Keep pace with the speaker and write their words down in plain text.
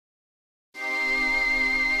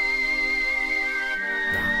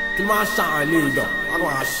kí ló máa ń ṣàwọn ilé ìdán wọn kò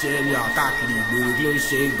máa ṣe ẹni àkáàkiri ìgboro kí ló ń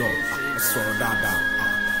ṣe é gan sọ̀rọ̀ dáadáa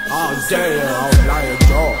àwọn jẹ́ ẹ̀yẹ àwọn ọ̀la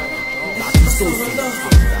ẹ̀jọ́ láti sófin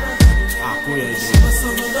àkúrẹ́ ẹ̀jẹ̀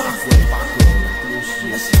àkúrẹ́ pàkúrẹ́ kí ló ṣe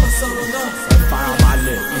ẹ̀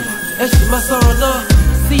farabalẹ̀. ẹ ṣì máa sọ̀rọ̀ náà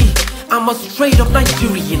sí. I'm a straight up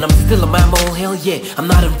Nigerian, I'm still a mammal, hell yeah, I'm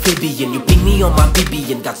not amphibian. You ping me on my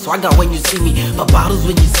BB and got swagger when you see me, but bottles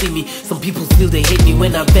when you see me. Some people still they hate me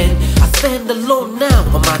when I bend. I stand alone now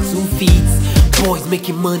on my 2 feet. Boys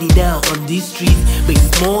making money now on these streets,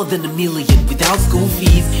 makes more than $1 million without school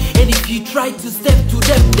fees. And if you try to step to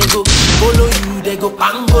them, they go follow you, they go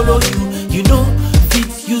pangolo you. You know,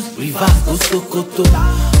 feet use reverse go sokoto.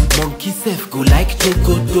 Monkey self go like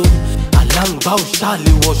chocoto. Alangba o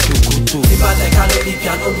ṣàlè wọ ṣòkòtò. Tí bá tẹ̀ka lórí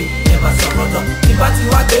piano mi, ẹ máa sọ̀rọ̀ náà. Tí bá ti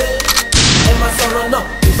wá gbé, ẹ máa sọ̀rọ̀ náà.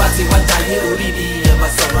 Tí bá ti wá jayé orí mi, ẹ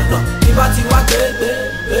máa sọ̀rọ̀ náà. Tí bá ti wá gbé.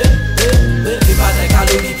 Tí bá tẹ̀ka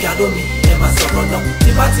lórí piano mi, ẹ máa sọ̀rọ̀ náà.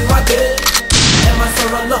 Tí bá ti wá gbé, ẹ máa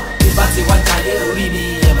sọ̀rọ̀ náà. Tí bá ti wá jayé orí mi,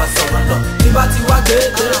 ẹ máa sọ̀rọ̀ náà. Tí bá ti wá gbé.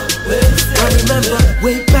 I remember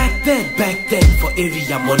way back then for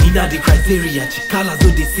area money na the criteria. Chikalas no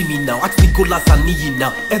dey see me now, ask Nicholas and Niyi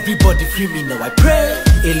now. Everybody free me now, I pray.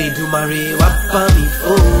 Eledumare wa bá mi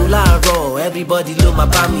fò láàárọ̀, everybody ló máa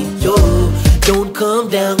bá mi jó. Don't come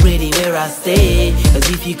down ready where I stay, cause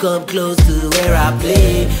if you come close to where I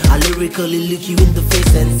play, I lyrically look you in the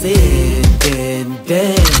face and say, then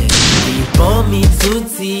ìbọn mi tún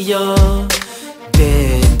ti yọ,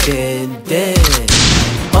 then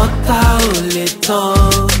ọ̀tá ò lè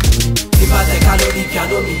tán. Tí bá tẹ̀ka lórí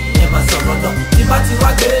piano mi, ẹ máa sọ̀rọ̀ náà. Tí bá ti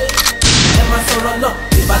wá gbé, ẹ máa sọ̀rọ̀ náà.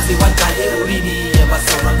 Tí bá ti wá jayé orí mi, ẹ máa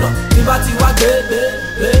sọ̀rọ̀ náà. Tí bá ti wá gbé.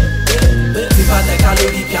 Tí bá tẹ̀ka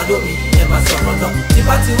lórí piano mi, ẹ máa sọ̀rọ̀ náà. Tí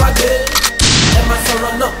bá ti wá gbé, ẹ máa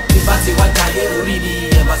sọ̀rọ̀ náà. Tí bá ti wá jayé orí mi,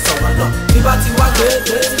 ẹ máa sọ̀rọ̀ náà. Tí bá ti wá gbé.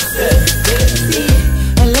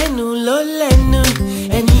 Ẹlẹ́nu ló lẹ́nu,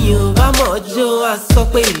 ẹni ò bá mọ̀ jó, a sọ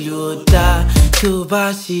pé ìlú ò dáa. Tó bá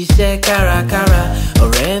ṣiṣẹ́ kárakára,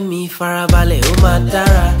 ọ̀rẹ́ mi farabalẹ̀ ó máa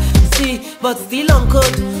dára. See, but still on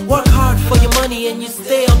code. Work hard for your money and you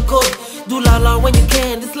stay on code. Do la when you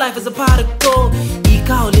can, this life is a pot of gold.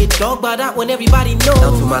 Ika ò lè dọ́gba that when everybody knows.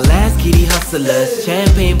 Now to my last kitty hustlers,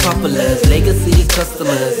 champagne populars, legacy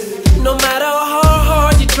customers. No matter how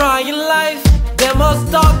hard you try in life, they must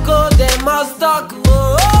talk, oh, they must talk,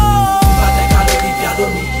 oh. Tí bá tẹ̀ka lórí piano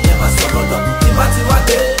mi, ẹ máa sọ̀rọ̀ náà. Tí bá ti wá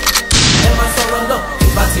gbé, ẹ máa sọ̀rọ̀ náà. Tí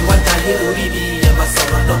bá ti wá jayé orí mi, ẹ máa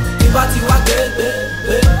sọ̀rọ̀ náà. Tí bá ti wá gbé.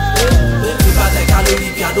 Tí bá tẹ̀ka lórí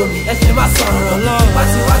piano mi, ẹ ṣe máa sọ̀rọ̀ náà. Tí bá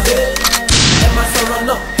ti wá gbé, ẹ máa sọ̀rọ̀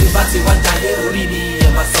náà. Tí bá ti wá jayé orí mi, ẹ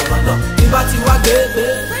máa sọ̀rọ̀ náà. Tí bá ti wá gbé.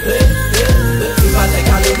 Tí bá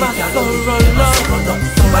tẹ̀ka lórí piano mi, ẹ máa sọ̀rọ̀ náà.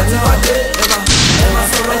 Tí bá ti wá gbé, ẹ máa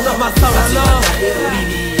sọ̀rọ̀ náà. Tí bá ti wá jayé orí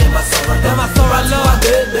mi, ẹ máa sọ̀rọ̀ náà. Tí bá ti wá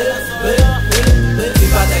gbé. Tí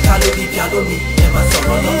bá tẹ̀ka lórí piano mi, ẹ máa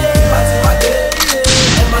sọ̀rọ̀ náà. Tí bá ti wá gbé,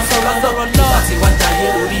 ẹ máa sọ̀rọ̀ náà. Tí bá ti wá jayé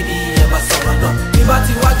orí mi, ẹ máa sọ̀rọ̀ náà. Tí bá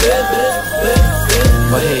ti wá gbé.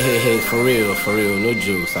 But hey, for real, no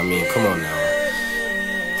jokes. I mean, come on now.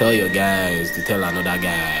 Tell your guys to tell another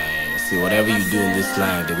guy. See, whatever you do in this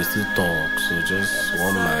line, they will still talk. So just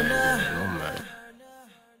one mind.